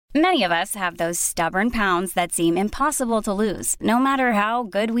Many of us have those stubborn pounds that seem impossible to lose, no matter how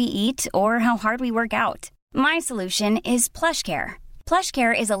good we eat or how hard we work out. My solution is PlushCare.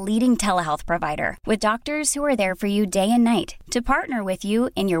 PlushCare is a leading telehealth provider with doctors who are there for you day and night to partner with you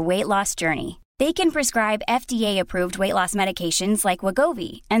in your weight loss journey. They can prescribe FDA-approved weight loss medications like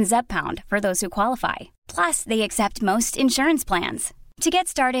Wegovy and Zepbound for those who qualify. Plus, they accept most insurance plans. To get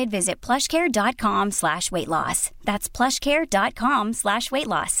started, visit plushcare.com/weightloss. That's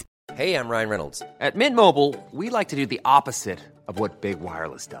plushcare.com/weightloss. Hey, I'm Ryan Reynolds. At Mint Mobile, we like to do the opposite of what Big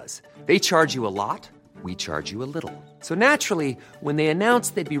Wireless does. They charge you a lot, we charge you a little. So naturally, when they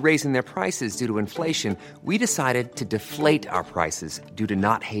announced they'd be raising their prices due to inflation, we decided to deflate our prices due to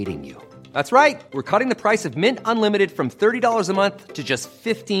not hating you. That's right. We're cutting the price of Mint Unlimited from $30 a month to just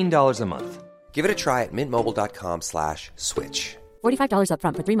 $15 a month. Give it a try at mintmobile.com/switch. $45 up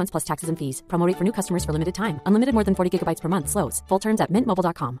front for 3 months plus taxes and fees. Promo rate for new customers for limited time. Unlimited more than 40 gigabytes per month. Slows full terms at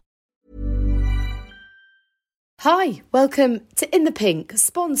mintmobile.com. Hi, welcome to In the Pink,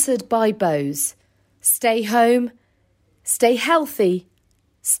 sponsored by Bose. Stay home, stay healthy,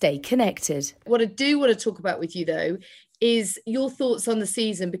 stay connected. What I do want to talk about with you, though, is your thoughts on the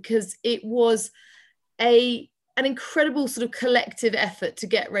season, because it was an incredible sort of collective effort to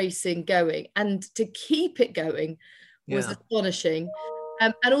get racing going, and to keep it going was astonishing.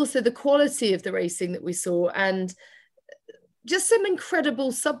 And also the quality of the racing that we saw, and just some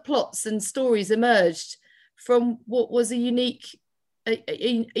incredible subplots and stories emerged from what was a unique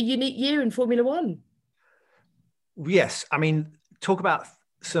year in Formula One. Yes, I mean, talk about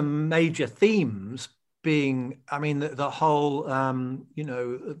some major themes being, I mean, the whole,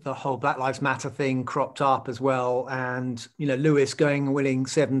 the whole Black Lives Matter thing cropped up as well. And, Lewis going and winning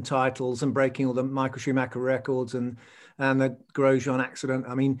 7 titles and breaking all the Michael Schumacher records and the Grosjean accident.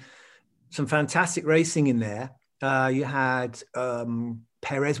 I mean, some fantastic racing in there. You had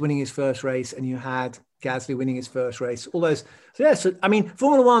Perez winning his first race, and you had Gasly winning his first race. All those. So I mean,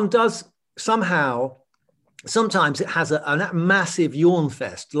 Formula One does somehow, sometimes it has a massive yawn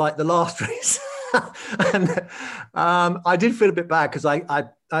fest, like the last race. And I did feel a bit bad because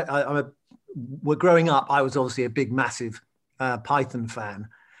we're growing up. I was obviously a big, massive Python fan.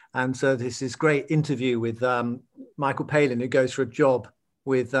 And so there's this great interview with Michael Palin, who goes for a job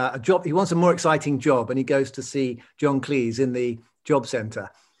with a job. He wants a more exciting job, and he goes to see John Cleese in the job centre.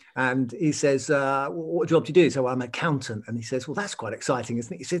 And he says, what job do you do? So I'm an accountant. And he says, well, that's quite exciting,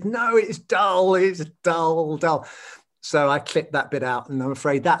 isn't it? He says, no, it's dull. It's dull. So I clipped that bit out, and I'm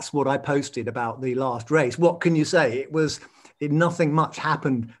afraid that's what I posted about the last race. What can you say? Nothing much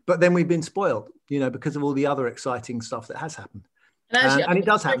happened, but then we've been spoiled, because of all the other exciting stuff that has happened. And it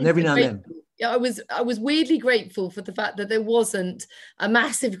does happen every now and then. I was weirdly grateful for the fact that there wasn't a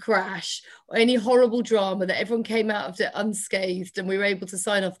massive crash or any horrible drama, that everyone came out of it unscathed, and we were able to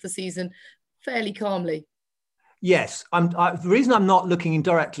sign off the season fairly calmly. Yes, the reason I'm not looking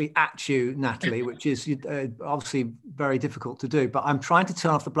directly at you, Natalie, which is obviously very difficult to do, but I'm trying to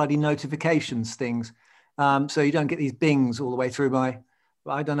turn off the bloody notifications things, so you don't get these bings all the way through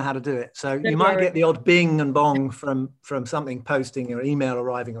I don't know how to do it. So you might get the odd bing and bong from something posting or email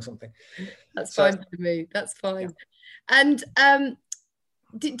arriving or something. That's fine for me. That's fine. Yeah. And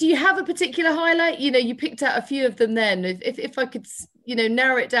do you have a particular highlight? You picked out a few of them then. If I could,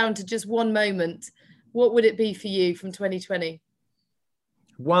 narrow it down to just one moment, what would it be for you from 2020?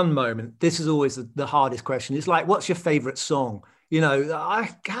 One moment. This is always the hardest question. It's like, what's your favorite song?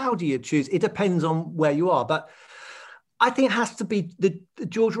 How do you choose? It depends on where you are. But I think it has to be the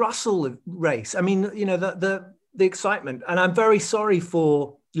George Russell race. I mean, the excitement. And I'm very sorry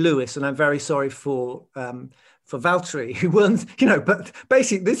for Lewis, and I'm very sorry for Valtteri, who weren't, but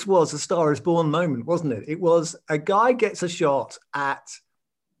basically this was a Star is Born moment, wasn't it? It was a guy gets a shot at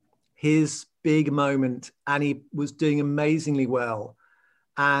his big moment, and he was doing amazingly well.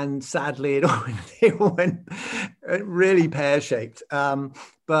 And sadly, it went really pear-shaped.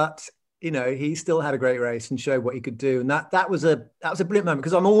 But he still had a great race and showed what he could do. And that was a brilliant moment,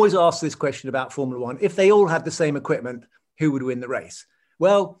 because I'm always asked this question about Formula One. If they all had the same equipment, who would win the race?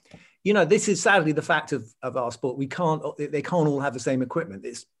 Well, this is sadly the fact of our sport. They can't all have the same equipment.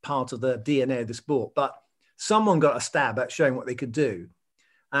 It's part of the DNA of the sport. But someone got a stab at showing what they could do.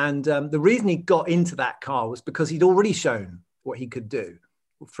 And the reason he got into that car was because he'd already shown what he could do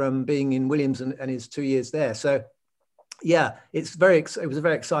from being in Williams and his 2 years there. So, yeah, it was a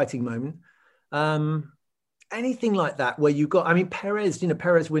very exciting moment. Anything like that where you got,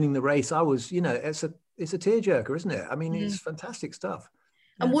 Perez winning the race, it's a tearjerker, isn't it? I mean, It's fantastic stuff.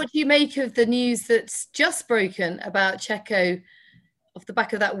 And what do you make of the news that's just broken about Checo, off the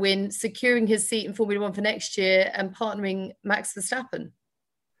back of that win, securing his seat in Formula One for next year and partnering Max Verstappen?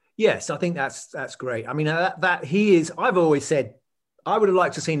 Yes, I think that's great. I mean, that he is. I've always said I would have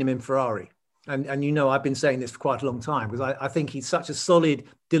liked to have seen him in Ferrari, and you know I've been saying this for quite a long time because I think he's such a solid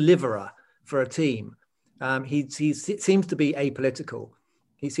deliverer for a team. He seems to be apolitical.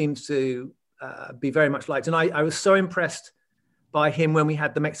 He seems to be very much liked, and I was so impressed by him when we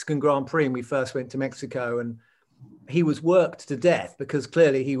had the Mexican Grand Prix and we first went to Mexico, and he was worked to death because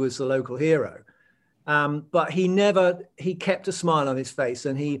clearly he was the local hero. But he kept a smile on his face,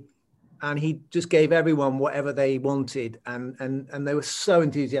 and he just gave everyone whatever they wanted. And they were so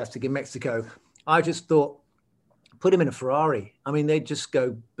enthusiastic in Mexico. I just thought, put him in a Ferrari. I mean, they'd just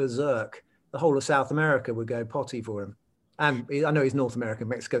go berserk. The whole of South America would go potty for him. And I know he's North American.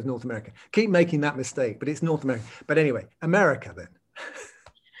 Mexico's North America. Keep making that mistake, but it's North America. But anyway, America then.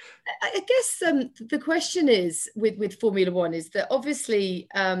 I guess the question is with Formula One is that obviously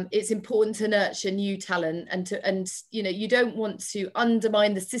it's important to nurture new talent and you know, you don't want to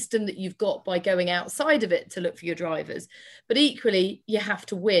undermine the system that you've got by going outside of it to look for your drivers, but equally you have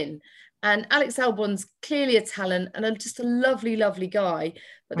to win. And Alex Albon's clearly a talent and just a lovely, lovely guy,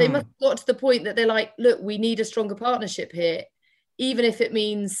 but they must have got to the point that they're like, look, we need a stronger partnership here, even if it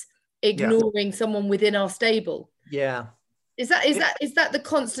means ignoring someone within our stable. Yeah. Is that the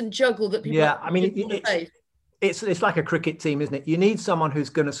constant juggle that people? Yeah, I mean, it's like a cricket team, isn't it? You need someone who's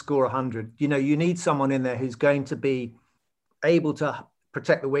going to score 100. You know, you need someone in there who's going to be able to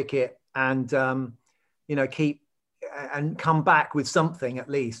protect the wicket and you know, keep and come back with something at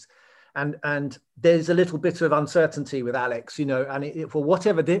least. And there's a little bit of uncertainty with Alex, you know, and for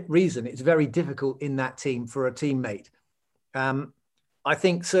whatever reason, it's very difficult in that team for a teammate. I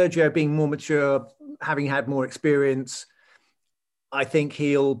think Sergio, being more mature, having had more experience, I think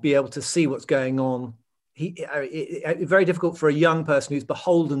he'll be able to see what's going on. It's very difficult for a young person who's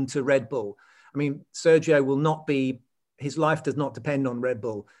beholden to Red Bull. I mean, Sergio will not be, his life does not depend on Red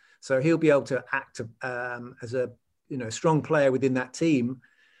Bull. So he'll be able to act as a, you know, strong player within that team.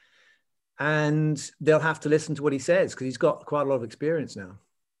 And they'll have to listen to what he says because he's got quite a lot of experience now.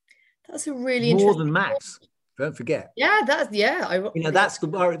 That's a really more interesting than Max. Don't forget. Yeah, I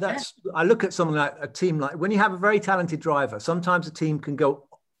look at something like a team, like when you have a very talented driver, sometimes a team can go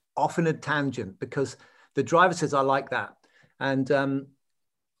off in a tangent because the driver says, I like that. And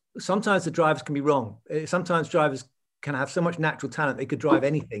sometimes the drivers can be wrong. Sometimes drivers can have so much natural talent, they could drive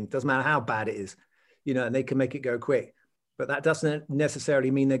anything, doesn't matter how bad it is, you know, and they can make it go quick. But that doesn't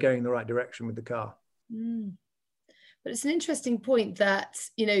necessarily mean they're going in the right direction with the car. But it's an interesting point that,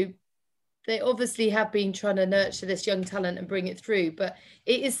 you know, they obviously have been trying to nurture this young talent and bring it through, but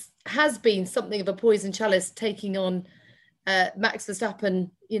it has been something of a poison chalice taking on Max Verstappen,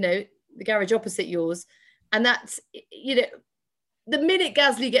 you know, the garage opposite yours. And that's, you know, the minute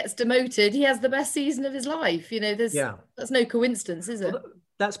Gasly gets demoted, he has the best season of his life. You know, that's no coincidence, is it?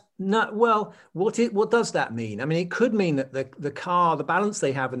 That's not, well, what does that mean? I mean, it could mean that the car, the balance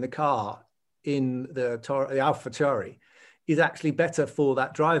they have in the car in the AlphaTauri is actually better for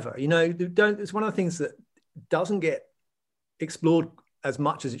that driver. You know, it's one of the things that doesn't get explored as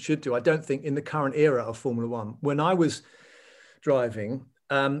much as it should do, I don't think, in the current era of Formula One. When I was driving,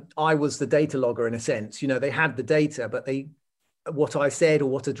 I was the data logger in a sense. You know, they had the data, but what I said or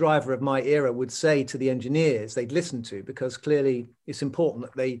what a driver of my era would say to the engineers, they'd listen to, because clearly it's important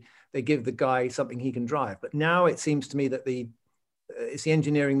that they give the guy something he can drive. But now it seems to me that it's the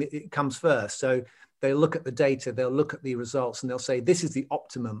engineering that comes first. So they'll look at the data, they'll look at the results, and they'll say, this is the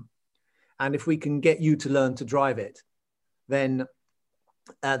optimum. And if we can get you to learn to drive it, then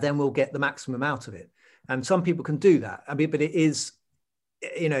we'll get the maximum out of it. And some people can do that. I mean, but it is,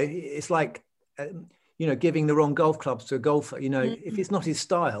 you know, it's like, you know, giving the wrong golf clubs to a golfer. You know, if it's not his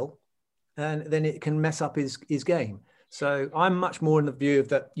style, and then it can mess up his game. So I'm much more in the view of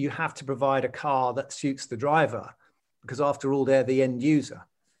that you have to provide a car that suits the driver, because after all, they're the end user.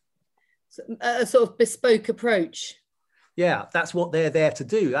 So, a sort of bespoke approach. Yeah, that's what they're there to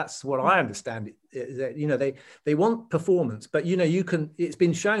do. That's what I understand. You know, they want performance, but you know, it's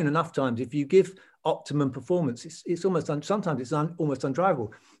been shown enough times, if you give optimum performance, it's almost sometimes it's almost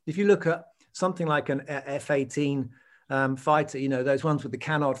undrivable. If you look at something like an F-18 fighter, you know, those ones with the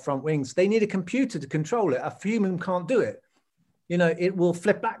canard front wings, they need a computer to control it. A human can't do it. You know, it will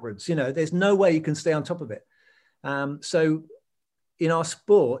flip backwards. You know, there's no way you can stay on top of it. So in our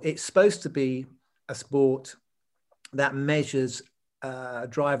sport, it's supposed to be a sport that measures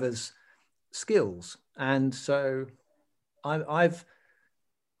drivers' skills. And so I've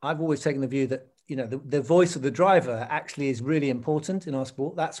always taken the view that, you know, the voice of the driver actually is really important in our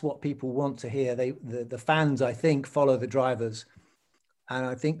sport. That's what people want to hear. The fans, I think, follow the drivers. And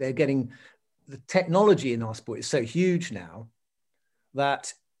I think they're getting, the technology in our sport is so huge now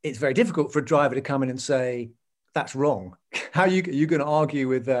that it's very difficult for a driver to come in and say, that's wrong. How you going to argue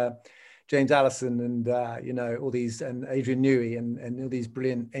with James Allison and all these, and Adrian Newey and all these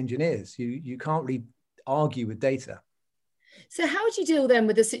brilliant engineers? You can't really argue with data. So how would you deal then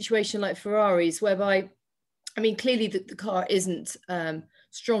with a situation like Ferraris, whereby, I mean, clearly the car isn't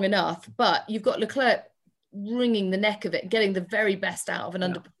strong enough, but you've got Leclerc wringing the neck of it, getting the very best out of an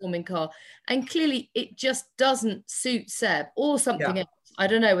underperforming car, and clearly it just doesn't suit Seb or something else. I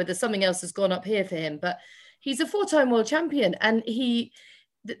don't know whether something else has gone up here for him, but he's a 4-time world champion, and he's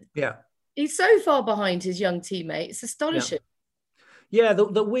so far behind his young teammate. It's astonishing. Yeah,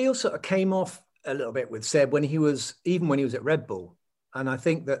 the wheel sort of came off a little bit with Seb when he was at Red Bull. And I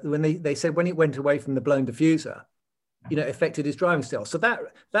think that when they said when he went away from the blown diffuser, affected his driving style. So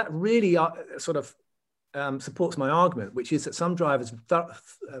that really sort of supports my argument, which is that some drivers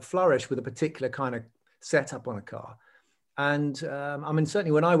flourish with a particular kind of setup on a car. And I mean,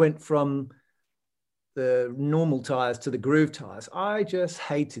 certainly when I went from the normal tires to the groove tires, I just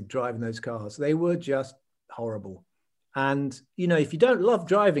hated driving those cars. They were just horrible. And, if you don't love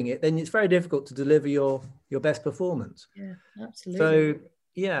driving it, then it's very difficult to deliver your best performance. Yeah, absolutely. So,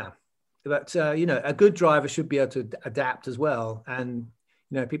 yeah. But, a good driver should be able to adapt as well. And,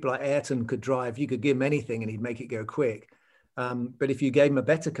 people like Ayrton could drive. You could give him anything and he'd make it go quick. But if you gave him a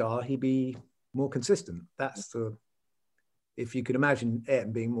better car, he'd be more consistent. If you could imagine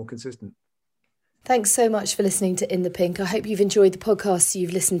Ayrton being more consistent. Thanks so much for listening to In the Pink. I hope you've enjoyed the podcast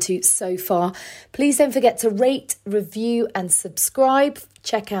you've listened to so far. Please don't forget to rate, review and subscribe.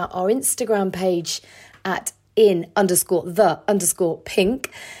 Check out our Instagram page at in_the_pink.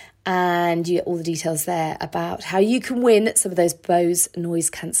 And you get all the details there about how you can win some of those Bose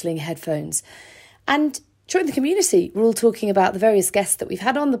noise cancelling headphones. And join the community. We're all talking about the various guests that we've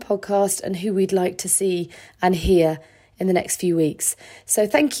had on the podcast and who we'd like to see and hear in the next few weeks. So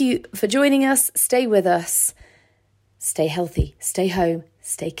thank you for joining us. Stay with us. Stay healthy, stay home,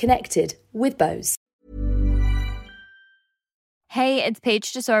 stay connected with Bose. Hey, it's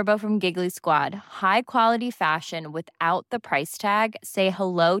Paige DeSorbo from Giggly Squad. High quality fashion without the price tag. Say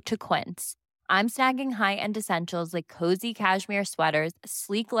hello to Quince. I'm snagging high-end essentials like cozy cashmere sweaters,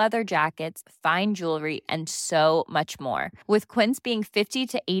 sleek leather jackets, fine jewelry, and so much more. With Quince being 50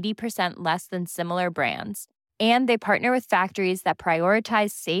 to 80% less than similar brands. And they partner with factories that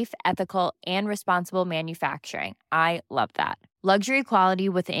prioritize safe, ethical, and responsible manufacturing. I love that. Luxury quality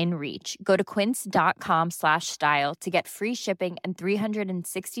within reach. Go to quince.com/style to get free shipping and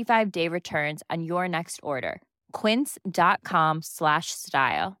 365-day returns on your next order.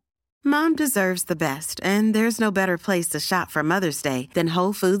 Quince.com/style. Mom deserves the best, and there's no better place to shop for Mother's Day than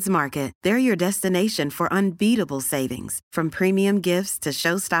Whole Foods Market. They're your destination for unbeatable savings, from premium gifts to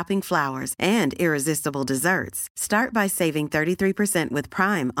show-stopping flowers and irresistible desserts. Start by saving 33% with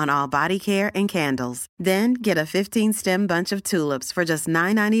Prime on all body care and candles. Then get a 15-stem bunch of tulips for just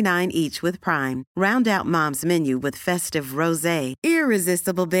 $9.99 each with Prime. Round out Mom's menu with festive rosé,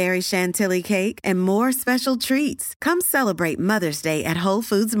 irresistible berry chantilly cake, and more special treats. Come celebrate Mother's Day at Whole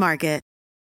Foods Market.